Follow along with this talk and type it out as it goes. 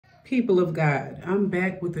People of God, I'm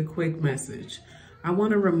back with a quick message. I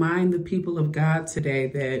want to remind the people of God today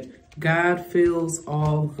that God fills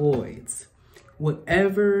all voids.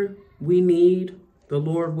 Whatever we need, the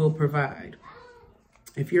Lord will provide.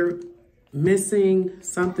 If you're missing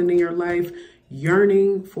something in your life,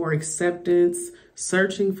 yearning for acceptance,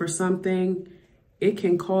 searching for something, it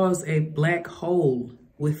can cause a black hole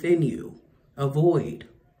within you, a void.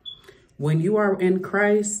 When you are in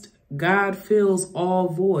Christ, God fills all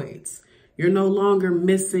voids. You're no longer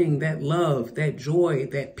missing that love, that joy,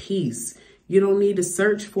 that peace. You don't need to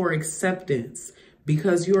search for acceptance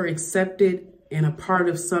because you're accepted and a part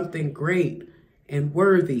of something great and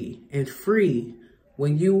worthy and free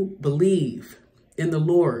when you believe in the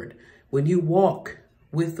Lord, when you walk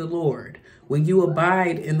with the Lord, when you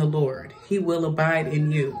abide in the Lord, He will abide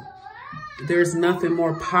in you. There's nothing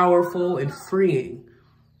more powerful and freeing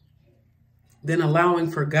than allowing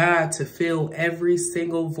for God to fill every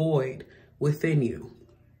single void within you.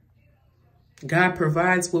 God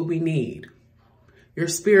provides what we need. Your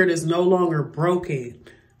spirit is no longer broken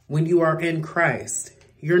when you are in Christ.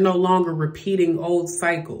 You're no longer repeating old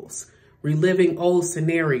cycles, reliving old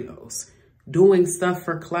scenarios, doing stuff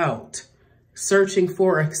for clout, searching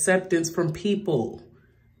for acceptance from people.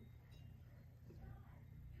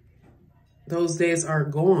 Those days are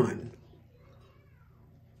gone.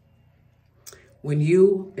 When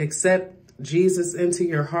you accept Jesus into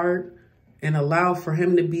your heart and allow for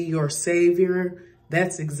Him to be your Savior,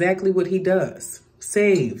 that's exactly what He does.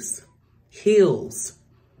 Saves, heals.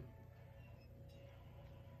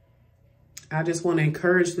 I just want to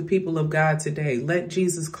encourage the people of God today. Let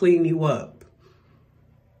Jesus clean you up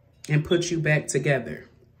and put you back together.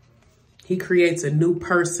 He creates a new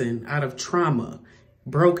person out of trauma,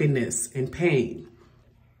 brokenness, and pain.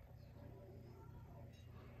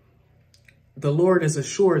 The Lord is a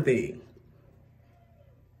sure thing.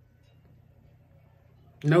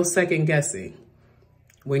 No second guessing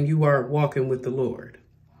when you are walking with the Lord.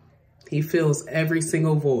 He fills every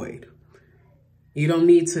single void. You don't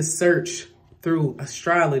need to search through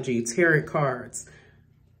astrology, tarot cards,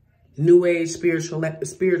 New Age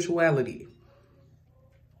spirituality.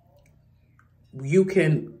 You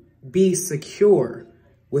can be secure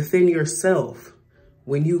within yourself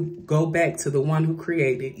when you go back to the one who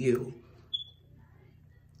created you.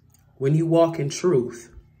 When you walk in truth.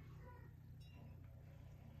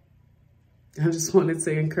 I just wanted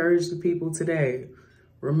to encourage the people today.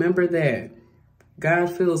 Remember that God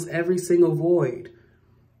fills every single void.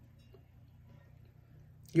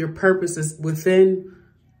 Your purpose is within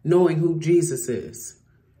knowing who Jesus is,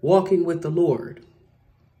 walking with the Lord.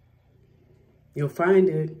 You'll find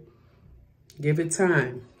it. Give it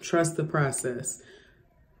time. Trust the process.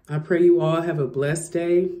 I pray you all have a blessed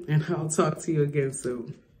day, and I'll talk to you again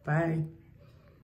soon. Bye.